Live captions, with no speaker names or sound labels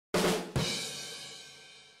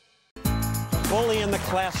Bully in the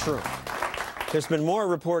classroom. There's been more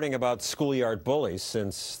reporting about schoolyard bullies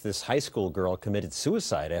since this high school girl committed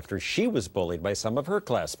suicide after she was bullied by some of her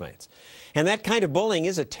classmates. And that kind of bullying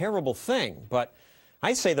is a terrible thing, but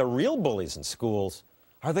I say the real bullies in schools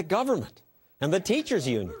are the government and the teachers'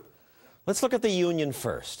 union. Let's look at the union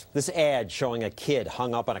first. This ad showing a kid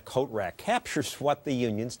hung up on a coat rack captures what the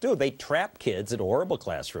unions do. They trap kids in horrible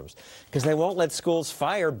classrooms because they won't let schools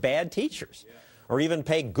fire bad teachers or even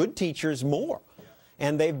pay good teachers more.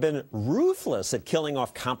 And they've been ruthless at killing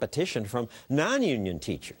off competition from non-union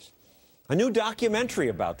teachers. A new documentary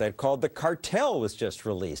about that called The Cartel was just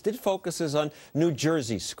released. It focuses on New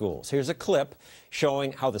Jersey schools. Here's a clip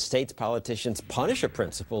showing how the state's politicians punish a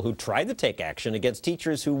principal who tried to take action against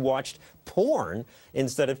teachers who watched porn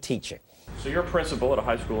instead of teaching. So you're a principal at a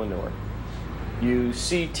high school in Newark. You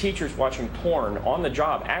see teachers watching porn on the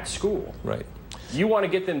job at school. Right. You want to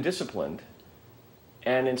get them disciplined,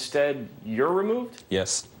 and instead you're removed?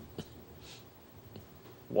 Yes.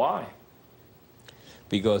 Why?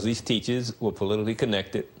 Because these teachers were politically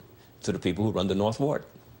connected to the people who run the North Ward.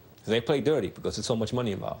 They play dirty because there's so much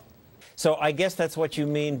money involved. So I guess that's what you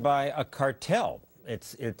mean by a cartel.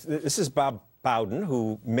 This is Bob Bowden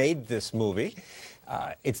who made this movie.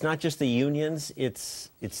 It's not just the unions, it's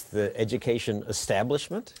the education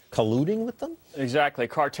establishment colluding with them? Exactly.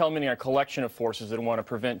 Cartel meaning a collection of forces that want to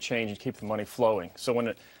prevent change and keep the money flowing. So when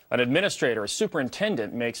an administrator, a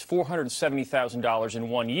superintendent, makes $470,000 in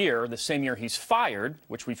 1 year, the same year he's fired,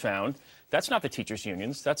 which we found, that's not the teachers'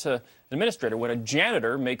 unions, that's an administrator. When a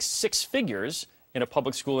janitor makes 6 figures in a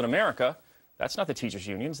public school in America, that's not the teachers'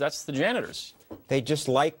 unions, that's the janitors. They just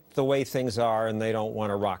like the way things are and they don't want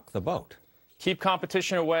to rock the boat. Keep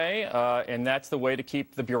competition away, and that's the way to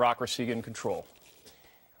keep the bureaucracy in control.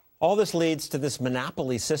 All this leads to this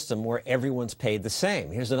monopoly system where everyone's paid the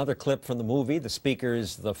same. Here's another clip from the movie. The speaker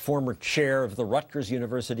is the former chair of the Rutgers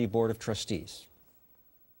University Board of Trustees.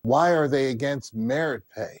 Why are they against merit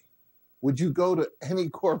pay? Would you go to any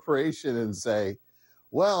corporation and say,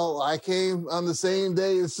 well, I came on the same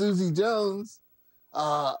day as Susie Jones.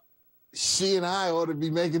 She and I ought to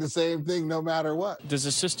be making the same thing no matter what. Does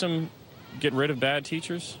the system get rid of bad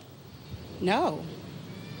teachers? No,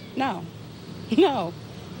 not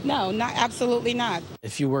absolutely not.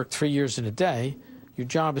 If you work 3 years in a day, your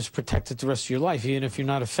job is protected the rest of your life, even if you're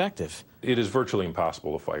not effective. It is virtually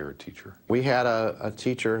impossible to fire a teacher. We had a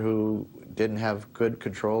teacher who didn't have good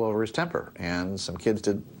control over his temper, and some kids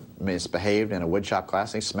misbehaved in a woodshop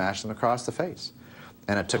class, and he smashed them across the face.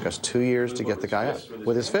 And it took us 2 years to get the guy up.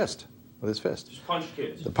 With his fist. With his fist. Just punch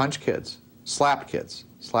kids. The punch kids. Slapped kids.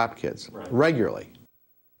 Slapped kids. Right. Regularly.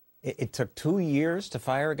 It took 2 years to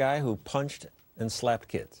fire a guy who punched and slapped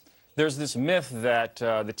kids. There's this myth that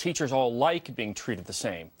the teachers all like being treated the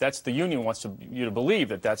same. That's the union wants you to believe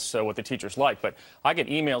that that's what the teachers like. But I get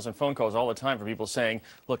emails and phone calls all the time from people saying,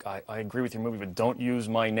 look, I agree with your movie, but don't use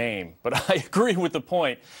my name. But I agree with the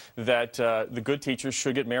point that the good teachers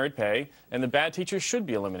should get merit pay and the bad teachers should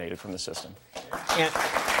be eliminated from the system.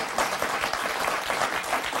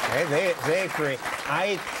 And they agree.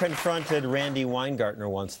 I confronted Randy Weingartner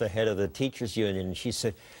once, the head of the teachers union, and she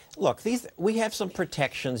said, look, we have some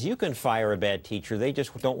protections. You can fire a bad teacher. They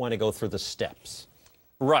just don't want to go through the steps.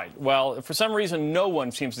 Right. Well, for some reason, no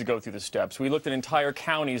one seems to go through the steps. We looked at entire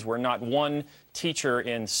counties where not one teacher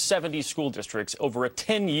in 70 school districts over a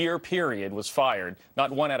 10-year period was fired.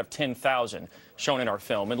 Not 1 out of 10,000 shown in our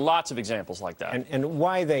film, and lots of examples like that. And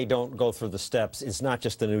why they don't go through the steps is not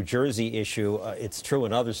just a New Jersey issue. It's true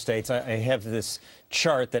in other states. I have this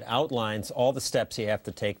chart that outlines all the steps you have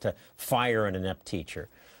to take to fire an inept teacher.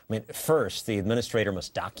 I mean, first, the administrator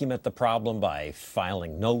must document the problem by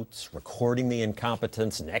filing notes, recording the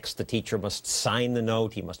incompetence. Next, the teacher must sign the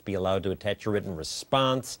note. He must be allowed to attach a written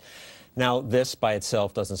response. Now, this by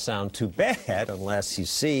itself doesn't sound too bad unless you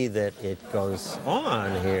see that it goes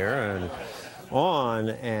on here and on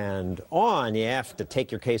and on. You have to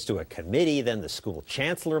take your case to a committee. Then the school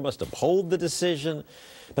chancellor must uphold the decision.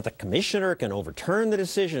 But the commissioner can overturn the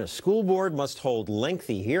decision. A school board must hold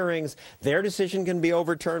lengthy hearings. Their decision can be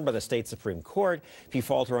overturned by the state Supreme Court. If you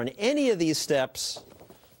falter on any of these steps,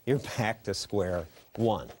 you're back to square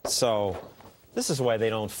one. So this is why they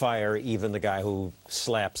don't fire even the guy who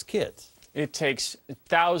slaps kids. It takes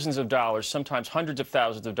thousands of dollars, sometimes hundreds of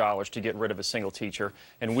thousands of dollars to get rid of a single teacher.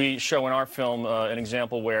 And we show in our film an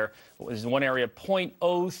example where in one area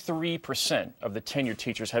 0.03% of the tenured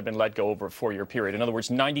teachers had been let go over a 4-year period. In other words,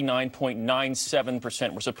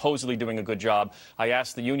 99.97% were supposedly doing a good job. I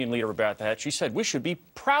asked the union leader about that. She said, we should be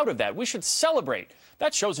proud of that. We should celebrate.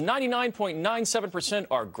 That shows 99.97%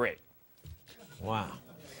 are great. Wow.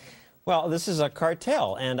 Well, this is a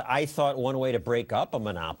cartel, and I thought one way to break up a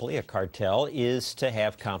monopoly, a cartel, is to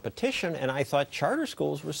have competition, and I thought charter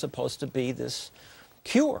schools were supposed to be this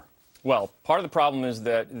cure. Well, part of the problem is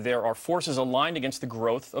that there are forces aligned against the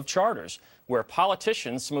growth of charters, where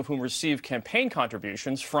politicians, some of whom receive campaign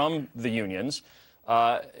contributions from the unions,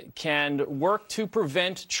 can work to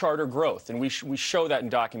prevent charter growth, and we show that and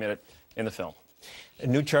document it in the film.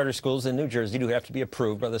 New charter schools in New Jersey do have to be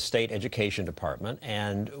approved by the state education department,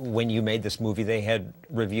 and when you made this movie, they had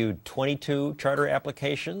reviewed 22 charter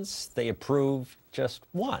applications. They approved just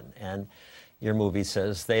one, and your movie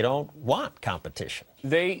says they don't want competition.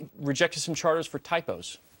 They rejected some charters for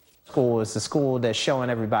typos. School is the school that's showing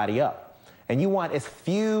everybody up, and you want as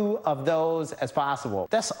few of those as possible.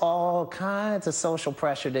 That's all kinds of social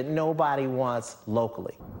pressure that nobody wants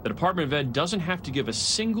locally. The Department of Ed doesn't have to give a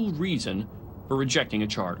single reason for rejecting a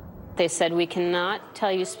charter. They said we cannot tell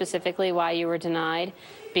you specifically why you were denied,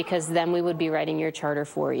 because then we would be writing your charter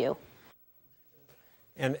for you.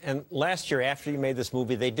 And last year, after you made this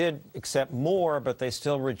movie, they did accept more, but they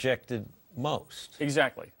still rejected most.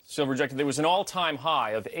 Exactly. Still rejected. There was an all-time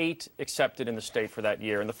high of 8 accepted in the state for that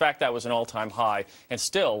year, and the fact that was an all-time high, and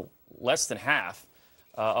still less than half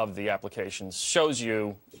of the applications, shows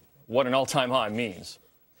you what an all-time high means.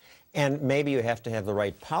 And maybe you have to have the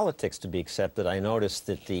right politics to be accepted. I noticed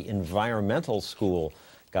that the environmental school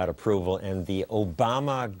got approval and the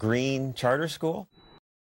Obama Green Charter School.